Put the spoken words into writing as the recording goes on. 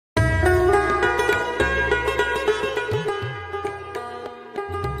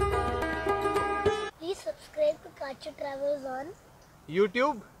Kachu Travels on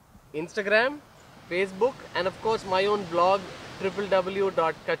YouTube, Instagram, Facebook, and of course my own blog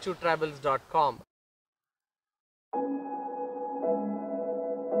www.kachutravels.com.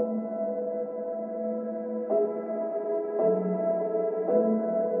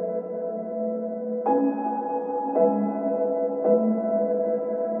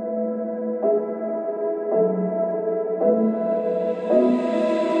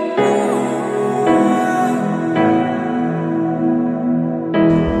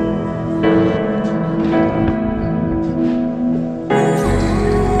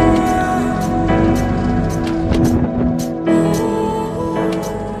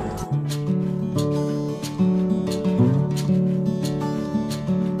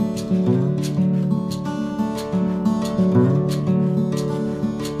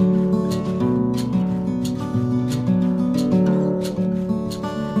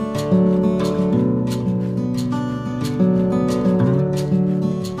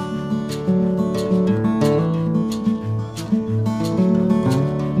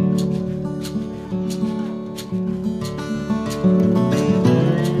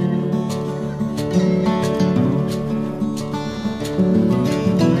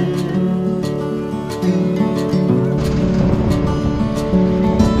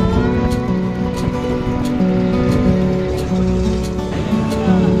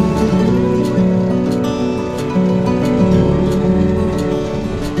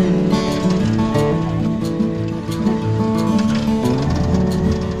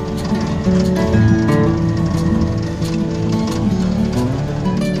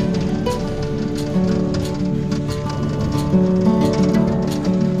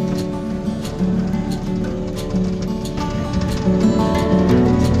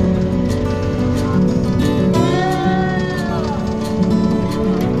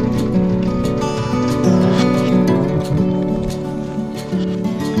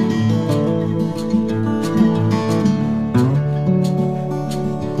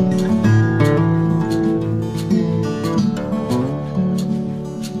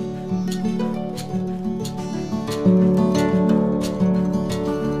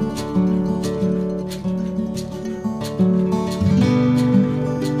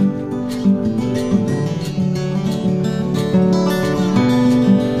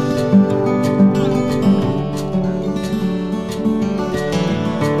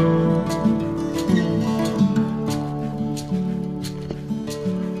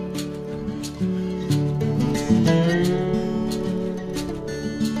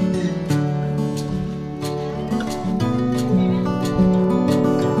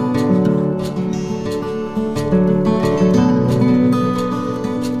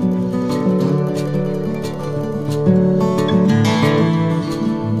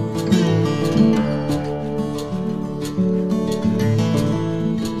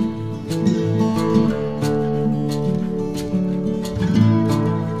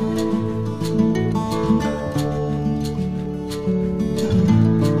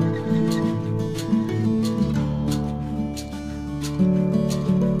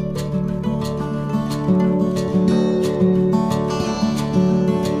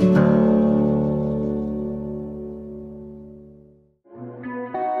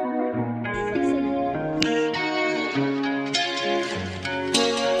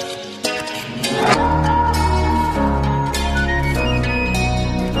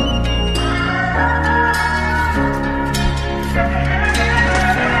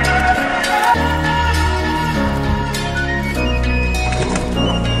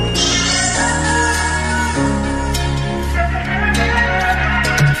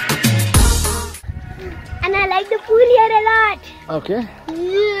 Okay.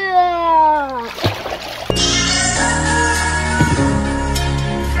 Yeah.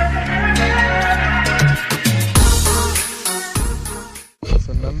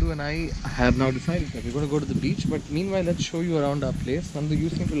 So Nandu and I have now decided that we're going to go to the beach, but meanwhile let's show you around our place. Nandu, you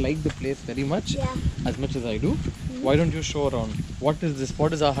seem to like the place very much, as much as I do. Why don't you show around? What is this?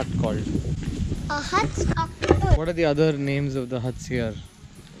 What is our hut called? Our huts are... What are the other names of the huts here?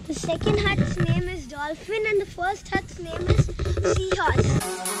 The second hut's name is Dolphin and the first hut's name is Seahorse.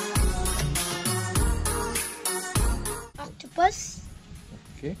 Octopus.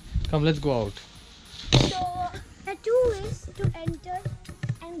 Okay, come, let's go out. So, there are two ways to enter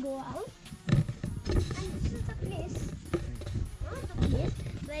and go out. And this is the place. Not the place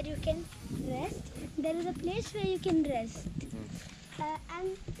where you can rest. There is a place where you can rest.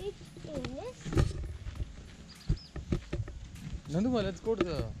 And it is... Nandu, let's go to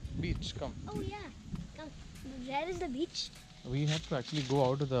the beach. Come. Oh yeah, come. There is the beach. we have to actually go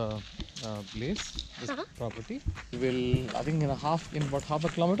out to the place, this property. We will, I think in about half a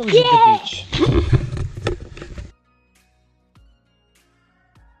kilometer, we'll hit the beach.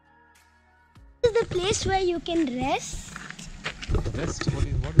 This is the place where you can rest. Rest? What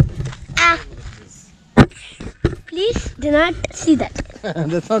is Please do not see that.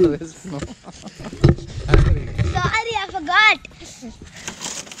 That's not rest, no. Sorry, I forgot.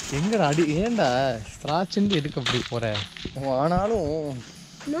 எங்கடா அடி ஏன்டா ஸ்ட்ராட்ச்னு எதுக்கு அப்படி போற ஆனாலும்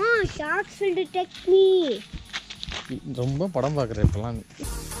No, sharks will detect me. ரொம்ப படம் பார்க்குற இப்பெல்லாம்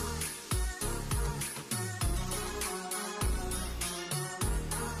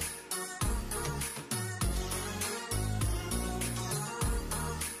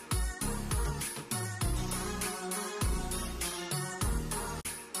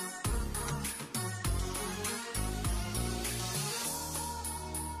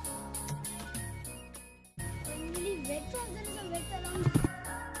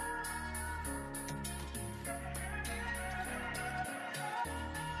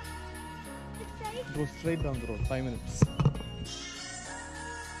Go straight down the road, 5 minutes.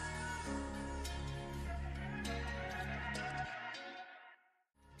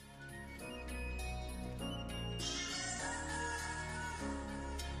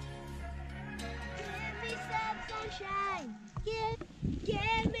 Give me some sunshine.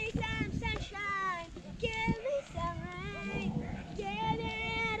 Give me some sunshine. Give me some rain. Give me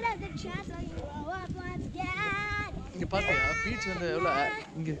another chance so you grow up once again. இங்க பாத்தியா beach வந்து எவ்வளவு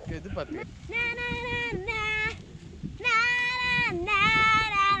இங்க இது பாத்தியா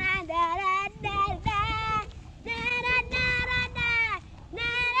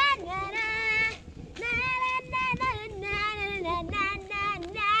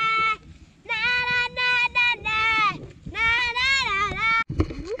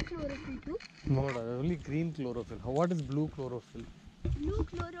No, only green chlorophyll. What is blue chlorophyll? Blue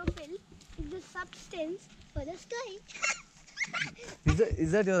chlorophyll is the substance for the sky.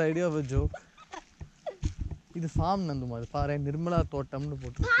 Is that your idea of a joke? இது farm நந்துமா இது பாரு நிர்மலா தோட்டம்னு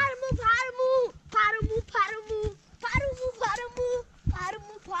போட்டு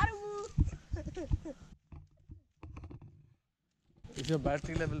Paramu. Is your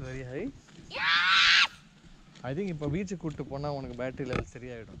battery level very high? Yeah! I think இப்போ beach கூட்டி போனா உனக்கு battery level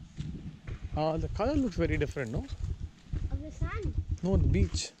சரியாயிடும். The color looks very different, no? Of the sun? No, the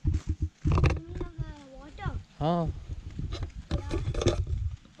beach. You mean of the water? Ah. Yeah.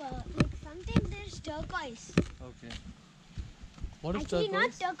 Like sometimes there's turquoise. Okay. What is Actually, turquoise? not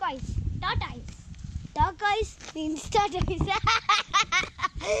turquoise. Tortoise. Turquoise means tortoise.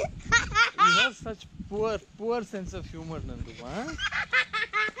 You have such poor sense of humor, Nandu. Huh?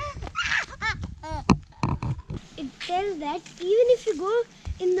 It tells that even if you go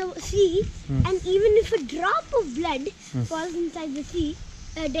in the sea and even if a drop of blood falls inside the sea,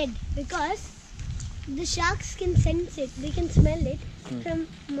 dead, because the sharks can sense it, they can smell it from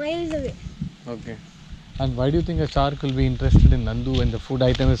miles away. Okay. And why do you think a shark will be interested in Nandu when the food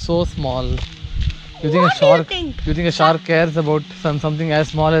item is so small? You think What a shark? do you think? You think a shark cares about something as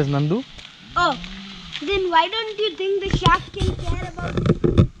small as Nandu? Oh, then why don't you think the shark can care about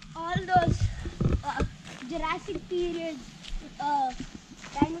all those Jurassic period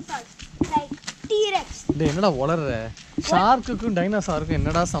dinosaurs like T-Rex? டேய் என்னடா வளர்ற ஷார்க்குக்கும் டைனோசாருக்கும்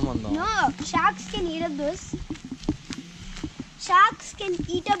என்னடா சம்பந்தம் No, sharks can eat up those. Sharks can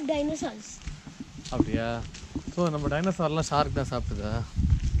eat up dinosaurs. அப்படியா so நம்ம டைனோசார்லாம் shark தான் சாப்பிடுதா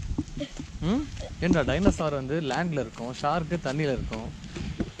ஏன்டா dinosaur வந்து லேண்டில் இருக்கும் ஷார்க்கு தண்ணியில் இருக்கும்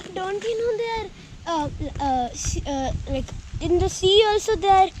Don't you know there like in the sea also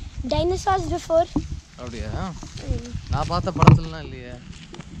there are dinosaurs before? அப்படியா நான் பார்த்த படத்துலலாம் இல்லையே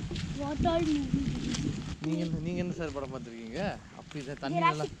What all movies? நீங்க என்ன சார் படம் பார்த்துருக்கீங்க அப்படி தண்ணியில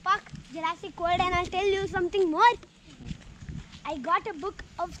Jurassic Park, Jurassic World, and I'll tell you something more. I got a book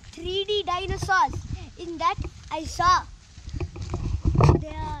of 3D dinosaurs. In that I saw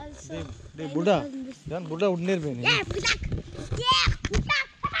there are also டேய் புடா நான் புடா உடனே இருப்பேன் Yeah, Pudak. Yeah, Pudak.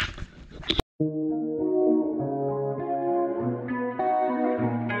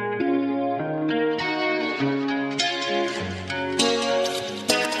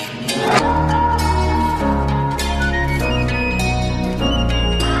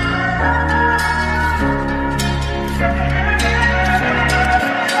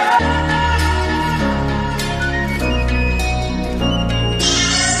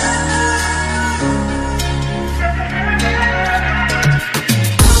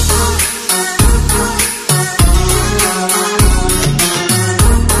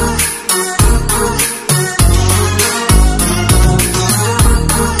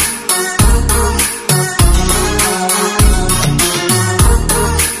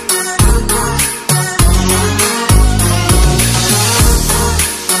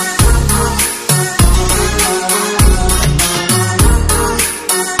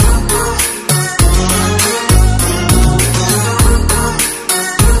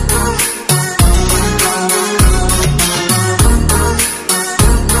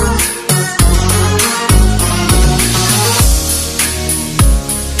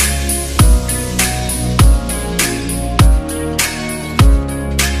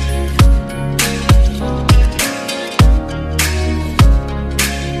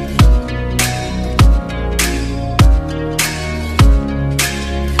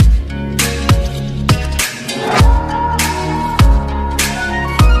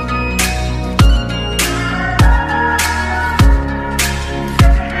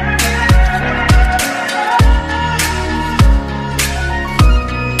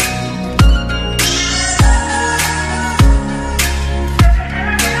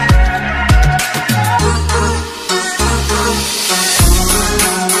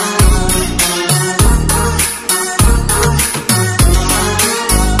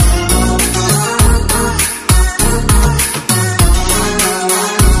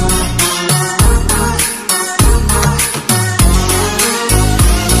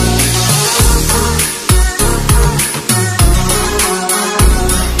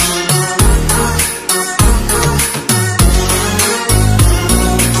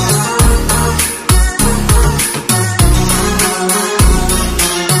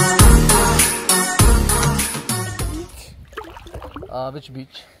 Which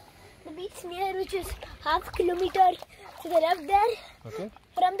beach? The beach near, which is half kilometer to the left there. Okay.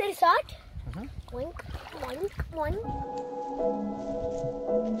 From the resort. Mm-hmm. Boink.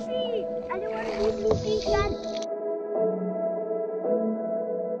 See, I don't want to leave me, please, run.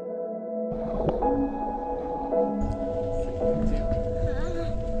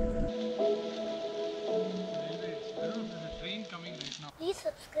 Please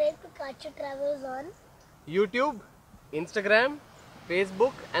subscribe to Kachu Travels on YouTube, Instagram,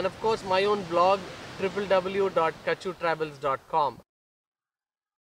 Facebook, and of course my own blog www.kachutravels.com.